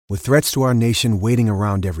With threats to our nation waiting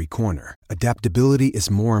around every corner, adaptability is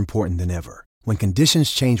more important than ever. When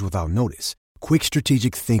conditions change without notice, quick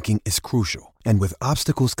strategic thinking is crucial. And with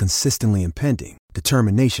obstacles consistently impending,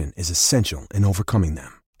 determination is essential in overcoming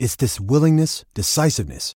them. It's this willingness,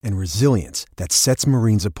 decisiveness, and resilience that sets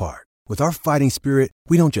Marines apart. With our fighting spirit,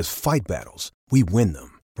 we don't just fight battles, we win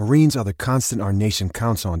them. Marines are the constant our nation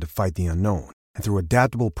counts on to fight the unknown. And through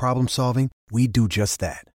adaptable problem solving, we do just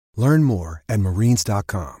that. Learn more at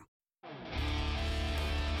marines.com.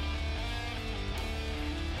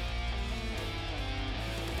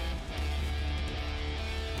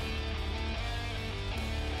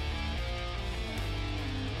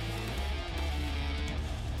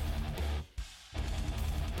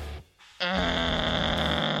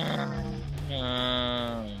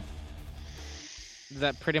 Does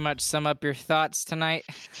that pretty much sum up your thoughts tonight?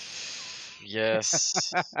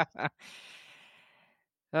 Yes.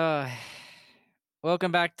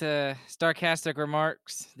 Welcome back to Starcastic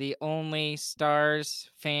Remarks, the only Stars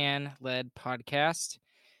fan-led podcast.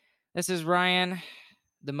 This is Ryan.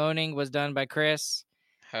 The moaning was done by Chris.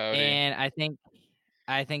 Howdy. And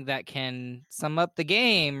I think that can sum up the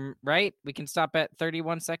game, right? We can stop at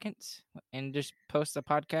 31 seconds and just post the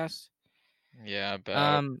podcast. Yeah,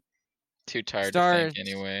 but too tired to think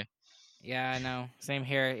anyway. Yeah, I know. Same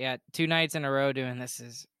here. Yeah, 2 nights in a row doing this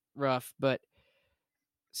is rough, but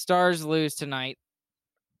Stars lose tonight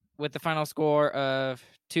with the final score of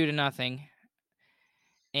 2-0.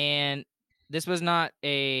 And this was not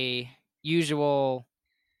a usual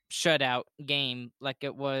shutout game like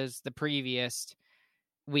it was the previous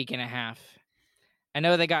week and a half. I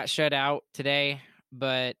know they got shut out today,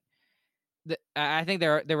 but I think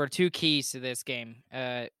there were 2 keys to this game.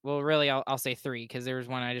 Well, really, I'll say 3 because there was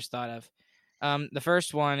one I just thought of. The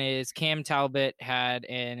first one is Cam Talbot had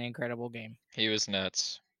an incredible game. He was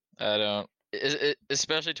nuts.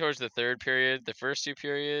 Especially towards the third period. The first 2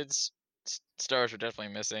 periods, Stars were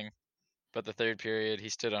definitely missing. But the third period, he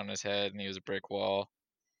stood on his head and he was a brick wall.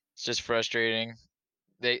 It's just frustrating.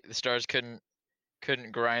 The Stars couldn't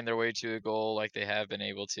grind their way to a goal like they have been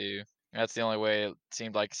able to. That's the only way it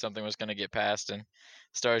seemed like something was going to get past, and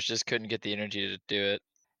Stars just couldn't get the energy to do it.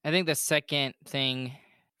 I think the second thing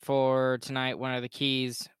for tonight, one of the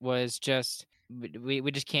keys was just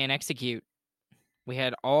we just can't execute. We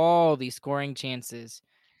had all these scoring chances,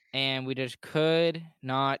 and we just could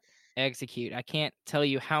not execute. I can't tell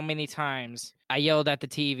you how many times I yelled at the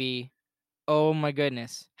TV, "Oh my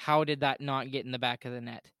goodness, how did that not get in the back of the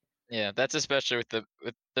net?" Yeah, that's especially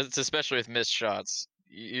with missed shots.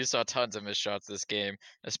 You saw tons of missed shots this game,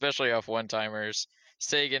 especially off one-timers.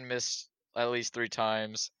 Sagan missed at least 3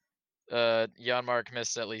 times. Janmark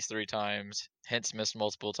missed at least 3 times. Hintz missed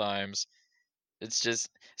multiple times. It's just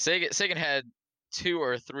Sagan had 2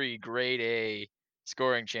 or 3 grade A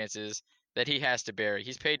scoring chances that he has to bury.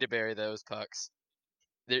 He's paid to bury those pucks.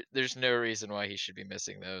 There's no reason why he should be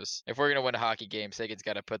missing those. If we're going to win a hockey game, Sagan's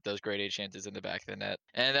got to put those grade A chances in the back of the net.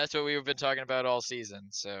 And that's what we've been talking about all season.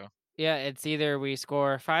 So yeah, it's either we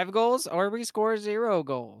score 5 goals or we score 0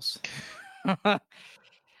 goals.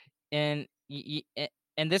 And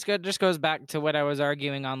this just goes back to what I was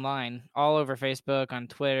arguing online, all over Facebook, on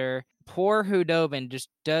Twitter. Poor Khudobin just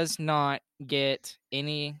does not get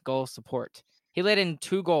any goal support. He let in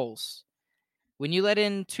 2 goals. When you let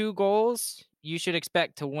in 2 goals, you should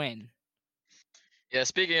expect to win. Yeah,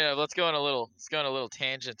 speaking of, let's go on a little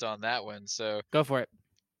tangent on that one. So go for it.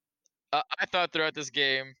 I thought throughout this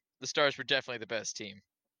game, the Stars were definitely the best team.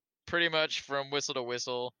 Pretty much from whistle to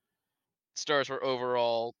whistle, Stars were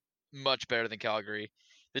overall much better than Calgary.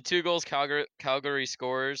 The 2 goals Calgary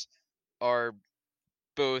scores are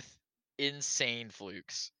both insane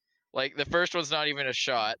flukes. Like, the first one's not even a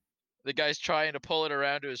shot. The guy's trying to pull it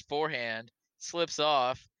around to his forehand, slips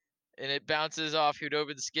off, and it bounces off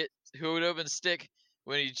Khudobin's stick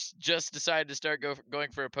when he just decided to start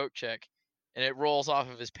going for a poke check, and it rolls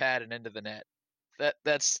off of his pad and into the net.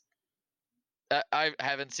 I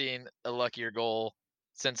haven't seen a luckier goal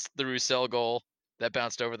since the Roussel goal that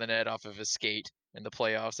bounced over the net off of his skate in the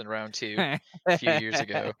playoffs in round 2 a few years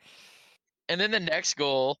ago. And then the next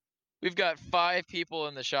goal, we've got 5 people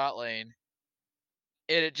in the shot lane,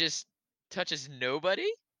 and it just touches nobody?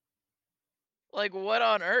 Like, what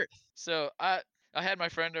on earth? So I had my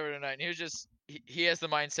friend over tonight, and he has the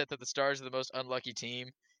mindset that the Stars are the most unlucky team,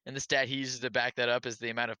 and the stat he uses to back that up is the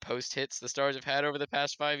amount of post hits the Stars have had over the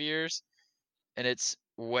past 5 years, and it's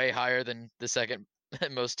way higher than the second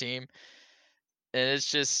most team. And it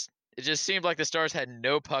just seemed like the Stars had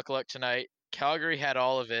no puck luck tonight. Calgary had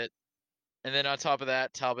all of it. And then on top of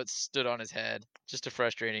that, Talbot stood on his head. Just a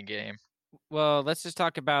frustrating game. Well, let's just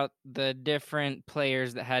talk about the different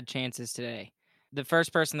players that had chances today. The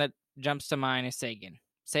first person that jumps to mind is Sagan.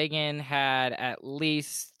 Sagan had at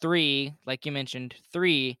least 3, like you mentioned,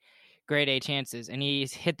 3 grade A chances, and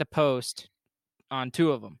he's hit the post on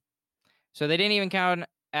 2 of them. So they didn't even count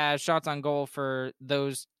as shots on goal for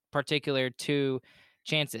those particular 2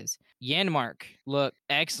 chances. Janmark looked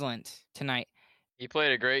excellent tonight. He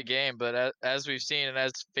played a great game, but as we've seen and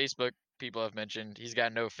as Facebook people have mentioned, he's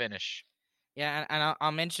got no finish. Yeah, and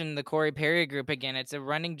I'll mention the Corey Perry group again. It's a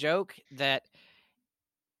running joke that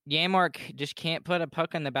Janmark just can't put a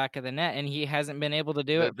puck in the back of the net, and he hasn't been able to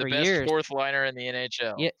do it The for best years. fourth liner in the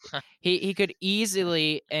NHL. Yeah, he could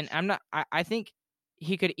easily, and I think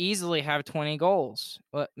he could easily have 20 goals.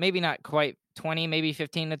 Well, maybe not quite 20, maybe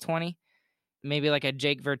 15 to 20, maybe like a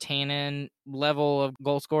Jake Virtanen level of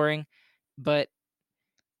goal scoring, but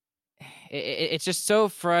it's just so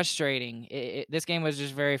frustrating. This game was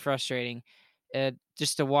just very frustrating,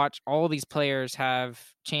 just to watch all these players have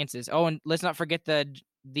chances. Oh, and let's not forget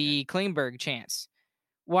the Klingberg chance,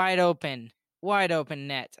 wide open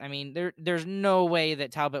net. I mean, there's no way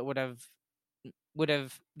that Talbot would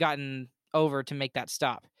have gotten over to make that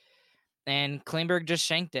stop, and Klingberg just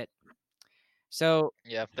shanked it. So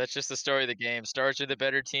yeah, that's just the story of the game. Stars are the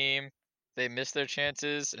better team. They miss their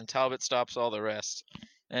chances, and Talbot stops all the rest.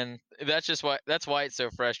 And that's why it's so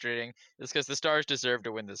frustrating. It's because the Stars deserve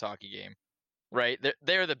to win this hockey game, right?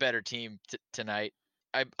 They're the better team tonight.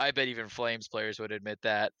 I bet even Flames players would admit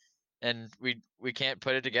that. And we can't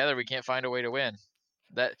put it together. We can't find a way to win.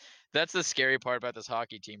 That's the scary part about this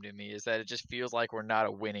hockey team to me, is that it just feels like we're not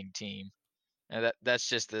a winning team. And that's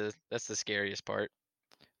the scariest part.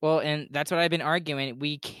 well, and that's what I've been arguing.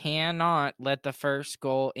 We cannot let the first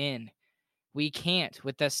goal in. We can't.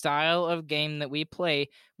 With the style of game that we play,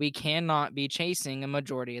 we cannot be chasing a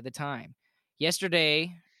majority of the time.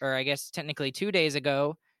 Yesterday, or I guess technically 2 days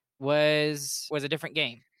ago, was a different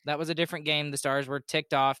game. That was a different game. The Stars were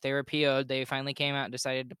ticked off. They were PO'd. They finally came out and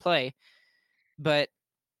decided to play. But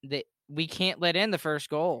we can't let in the first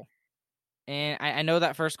goal. And I know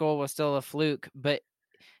that first goal was still a fluke, but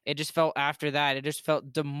it just felt after that, it just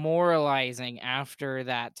felt demoralizing after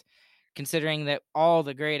that, considering that all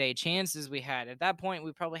the grade A chances we had. At that point,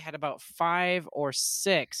 we probably had about 5 or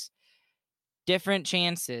 6 different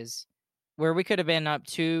chances where we could have been up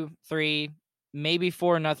 2, 3, maybe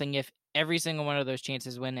 4-0 if every single one of those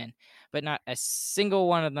chances went in, but not a single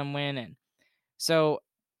one of them went in. So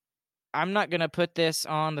I'm not going to put this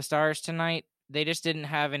on the Stars tonight. They just didn't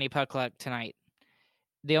have any puck luck tonight.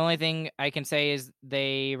 The only thing I can say is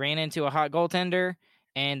they ran into a hot goaltender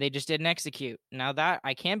and they just didn't execute. Now that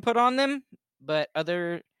I can put on them, but I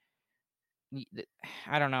don't know.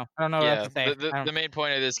 I don't know what Yeah, else to say. the main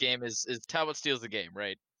point of this game is Talbot steals the game,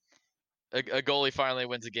 right? A goalie finally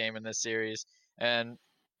wins a game in this series, and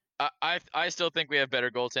I still think we have better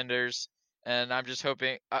goaltenders, and I'm just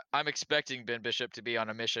hoping I'm expecting Ben Bishop to be on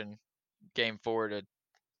a mission game 4 to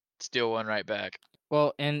steal one right back.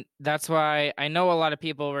 Well, and that's why I know a lot of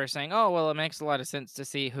people were saying, "Oh, well, it makes a lot of sense to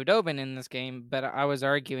see Hudobin in this game," but I was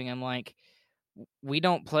arguing, I'm like, we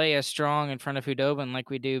don't play as strong in front of Hudobin like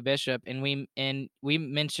we do Bishop, and we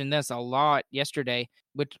mentioned this a lot yesterday,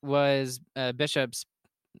 which was Bishop's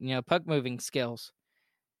puck moving skills.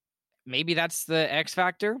 Maybe that's the X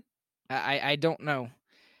factor. I don't know,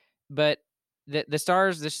 but the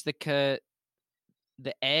Stars, just the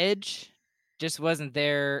edge just wasn't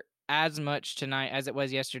there as much tonight as it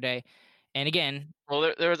was yesterday. And again,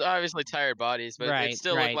 well, there was obviously tired bodies, but it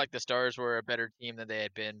still right. looked like the Stars were a better team than they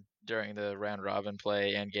had been during the round robin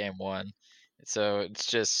play and game 1. So it's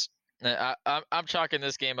just I'm chalking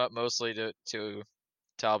this game up mostly to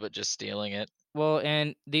Talbot just stealing it. Well,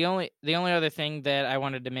 and the only other thing that I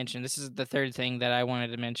wanted to mention, this is the third thing that I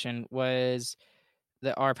wanted to mention, was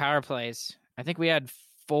our power plays. I think we had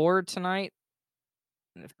 4 tonight.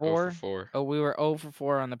 4? 0 for 4. Oh, we were 0 for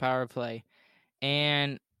 4 on the power play.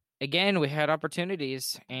 And again, we had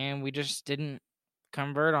opportunities and we just didn't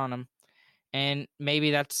convert on them. And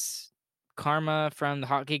maybe that's karma from the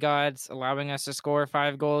hockey gods allowing us to score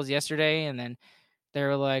 5 goals yesterday, and then they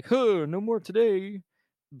were like, "Huh, no more today."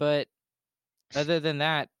 But other than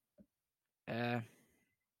that,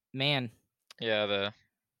 man. Yeah, the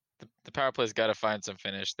power play's got to find some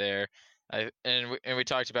finish there. And we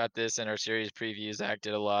talked about this in our series previews. Zach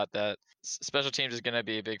did a lot that special teams is going to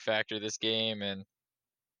be a big factor this game, and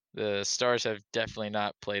the Stars have definitely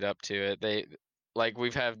not played up to it. They like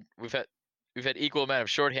we've had equal amount of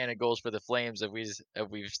shorthanded goals for the Flames as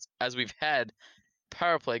we've had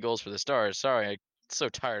power play goals for the Stars. Sorry, I'm so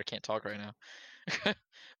tired, I can't talk right now.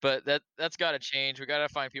 But that's got to change. We got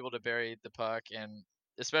to find people to bury the puck, and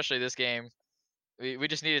especially this game, we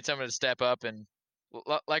just needed someone to step up and,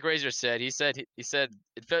 like Razor said, he said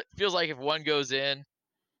it feels like if one goes in,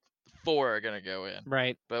 4 are gonna go in.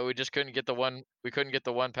 Right. But we just couldn't get the one. We couldn't get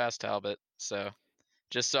the one past Talbot. So,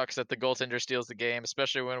 just sucks that the goaltender steals the game,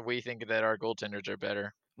 especially when we think that our goaltenders are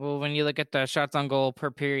better. Well, when you look at the shots on goal per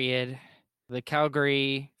period, the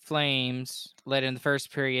Calgary Flames led in the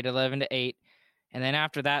first period 11-8, and then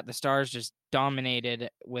after that, the Stars just dominated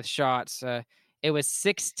with shots. It was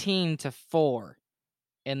 16-4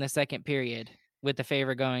 in the second period, with the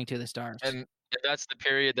favor going to the Stars. And that's the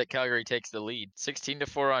period that Calgary takes the lead,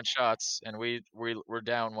 16-4 on shots, and we're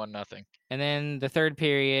down 1-0. And then the third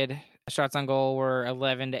period, shots on goal were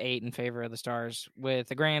 11-8 in favor of the Stars, with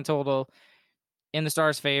a grand total in the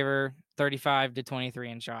Stars' favor,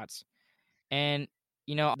 35-23 in shots. And,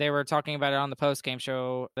 they were talking about it on the post-game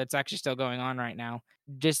show that's actually still going on right now.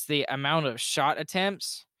 Just the amount of shot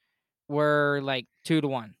attempts were like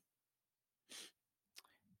 2-1.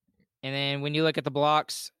 And then when you look at the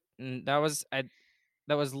blocks, that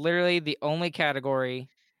was literally the only category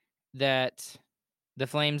that the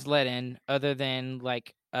Flames led in, other than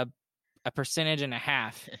like a percentage and a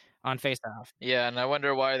half on faceoff. Yeah, and I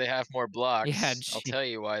wonder why they have more blocks. Yeah, I'll tell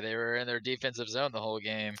you why. They were in their defensive zone the whole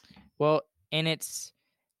game. Well, and it's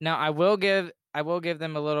now I will give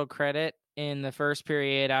them a little credit in the first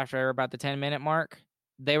period after about the 10-minute mark.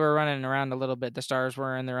 They were running around a little bit. The Stars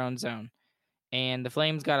were in their own zone, and the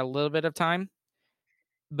Flames got a little bit of time.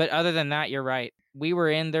 But other than that, you're right. We were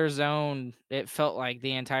in their zone, it felt like,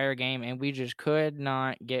 the entire game, and we just could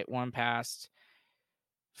not get one past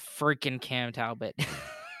freaking Cam Talbot.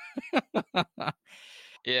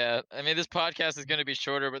 Yeah, I mean, this podcast is going to be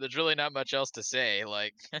shorter, but there's really not much else to say.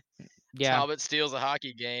 Like, Yeah. Talbot steals a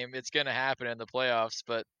hockey game. It's going to happen in the playoffs,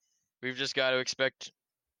 but we've just got to expect.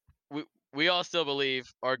 We all still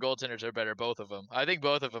believe our goaltenders are better, both of them. I think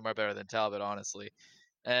both of them are better than Talbot, honestly.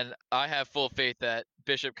 And I have full faith that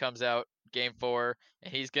Bishop comes out game 4,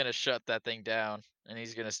 and he's going to shut that thing down, and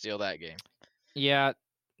he's going to steal that game. Yeah,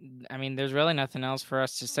 I mean, there's really nothing else for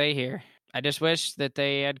us to say here. I just wish that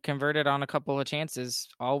they had converted on a couple of chances.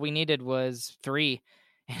 All we needed was 3,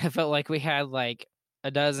 and it felt like we had like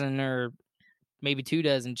a dozen or maybe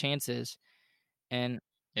 24 chances, and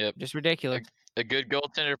just ridiculous. A good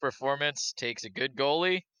goaltender performance takes a good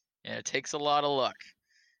goalie, and it takes a lot of luck.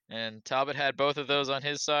 And Talbot had both of those on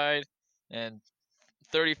his side, and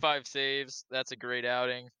 35 saves. That's a great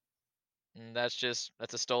outing. And that's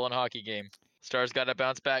a stolen hockey game. Stars got to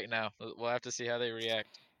bounce back now. We'll have to see how they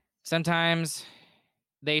react. Sometimes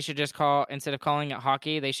they should just instead of calling it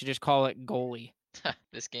hockey, they should just call it goalie.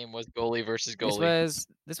 This game was goalie versus goalie.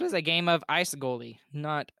 This was a game of ice goalie,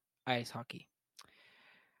 not ice hockey.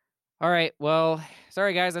 All right, well,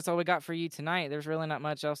 sorry guys, that's all we got for you tonight. There's really not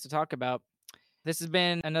much else to talk about. This has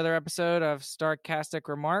been another episode of Starcastic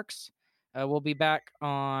Remarks. We'll be back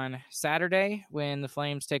on Saturday when the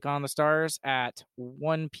Flames take on the Stars at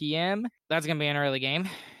 1 p.m. That's going to be an early game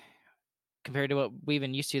compared to what we've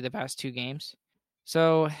been used to the past 2 games.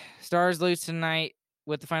 So, Stars lose tonight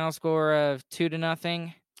with the final score of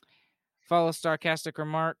 2-0. Follow Starcastic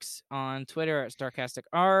Remarks on Twitter at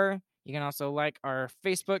StarcasticR. You can also like our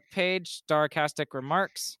Facebook page, Starcastic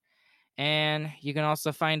Remarks. And you can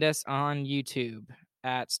also find us on YouTube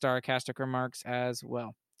at Starcastic Remarks as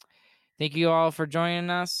well. Thank you all for joining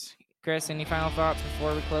us. Chris, any final thoughts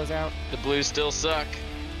before we close out? The Blues still suck.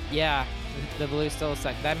 Yeah, the Blues still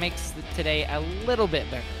suck. That makes today a little bit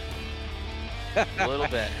better. A little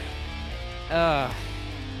bit. Well,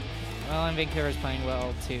 and Vancouver's playing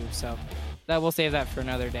well too, so we'll save that for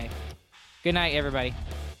another day. Good night, everybody.